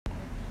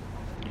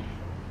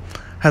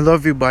Hello,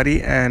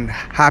 everybody, and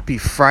happy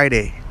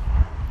Friday.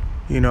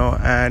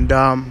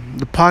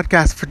 The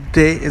podcast for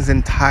today is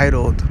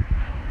entitled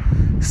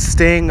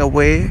Staying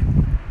Away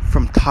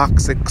from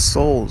Toxic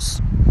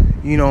Souls.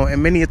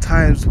 And many a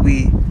times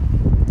we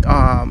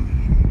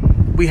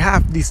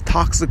have these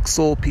toxic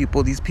soul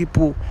people, these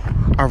people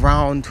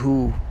around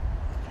who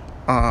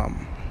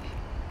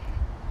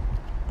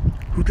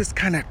just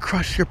kind of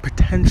crush your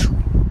potential.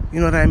 You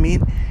know what I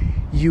mean?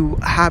 You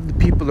have the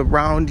people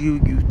around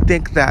you, you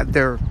think that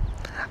they're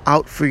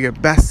out for your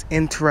best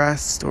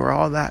interest or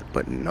all that,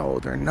 but no,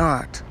 they're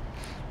not.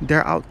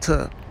 They're out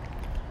to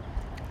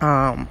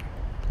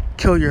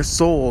kill your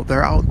soul.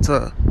 They're out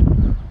to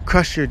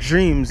crush your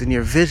dreams and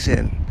your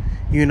vision,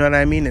 you know what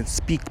I mean, and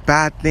speak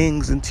bad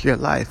things into your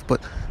life.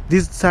 But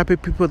these are the type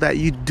of people that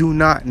you do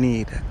not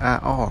need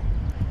at all,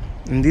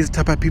 and these are the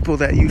type of people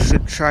that you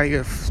should try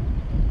your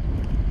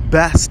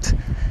best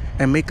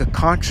and make a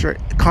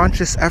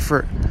conscious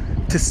effort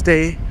to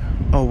stay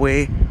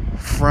away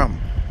from.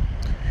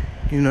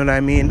 You know what I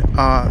mean?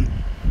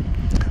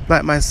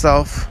 Like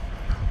myself,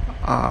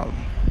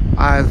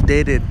 I've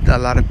dated a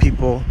lot of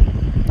people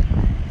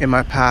in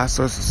my past,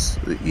 or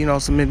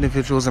some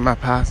individuals in my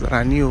past that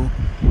I knew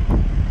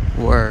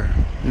were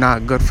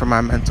not good for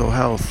my mental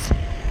health.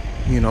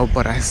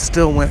 But I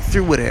still went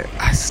through with it.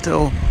 I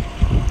still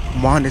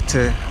wanted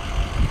to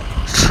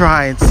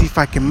try and see if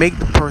I can make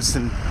the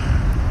person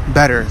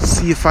better,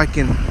 see if I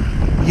can,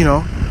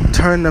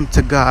 turn them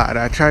to God.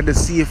 I tried to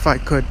see if I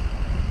could,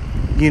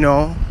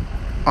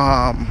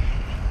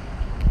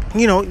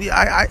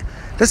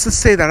 let's just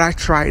say that I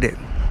tried it.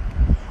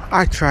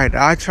 I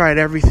tried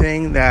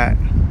everything that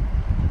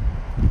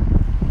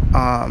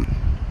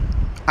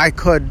I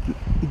could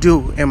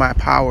do in my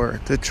power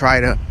to try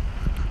to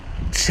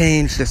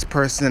change this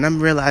person. And I'm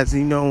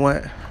realizing, you know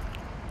what?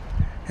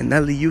 And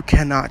Nelly, you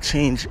cannot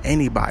change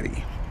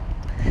anybody.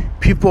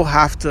 People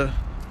have to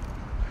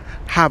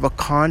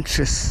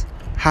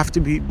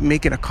be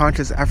making a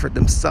conscious effort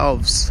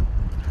themselves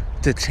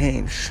to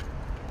change,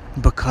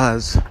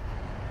 because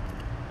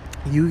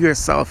you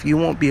yourself, you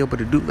won't be able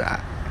to do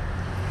that.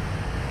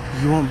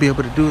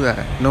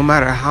 No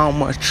matter how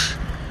much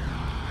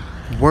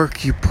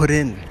work you put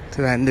in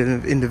to that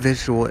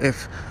individual.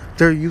 If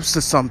they're used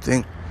to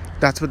something,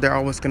 that's what they're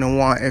always going to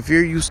want. If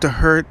you're used to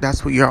hurt,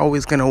 that's what you're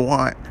always going to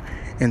want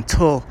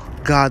until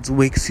God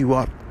wakes you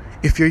up.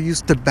 If you're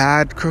used to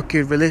bad,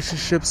 crooked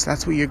relationships,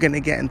 that's what you're going to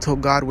get until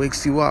God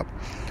wakes you up.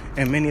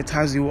 And many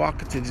times we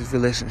walk into these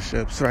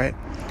relationships, right?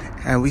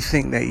 And we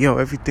think that,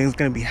 everything's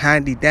going to be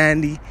handy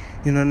dandy.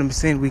 You know what I'm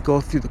saying? We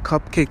go through the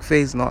cupcake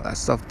phase and all that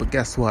stuff. But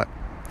guess what?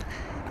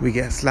 We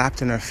get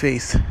slapped in our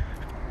face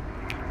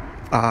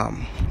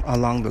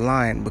along the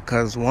line.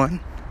 Because one,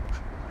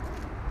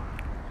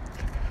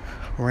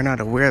 we're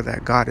not aware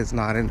that God is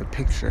not in the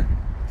picture.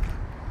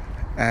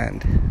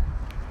 And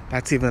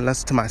that's even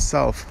less to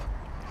myself.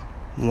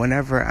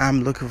 Whenever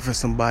I'm looking for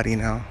somebody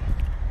now,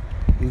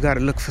 you got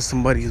to look for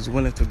somebody who's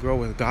willing to grow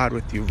with God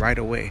with you right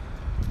away.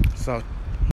 So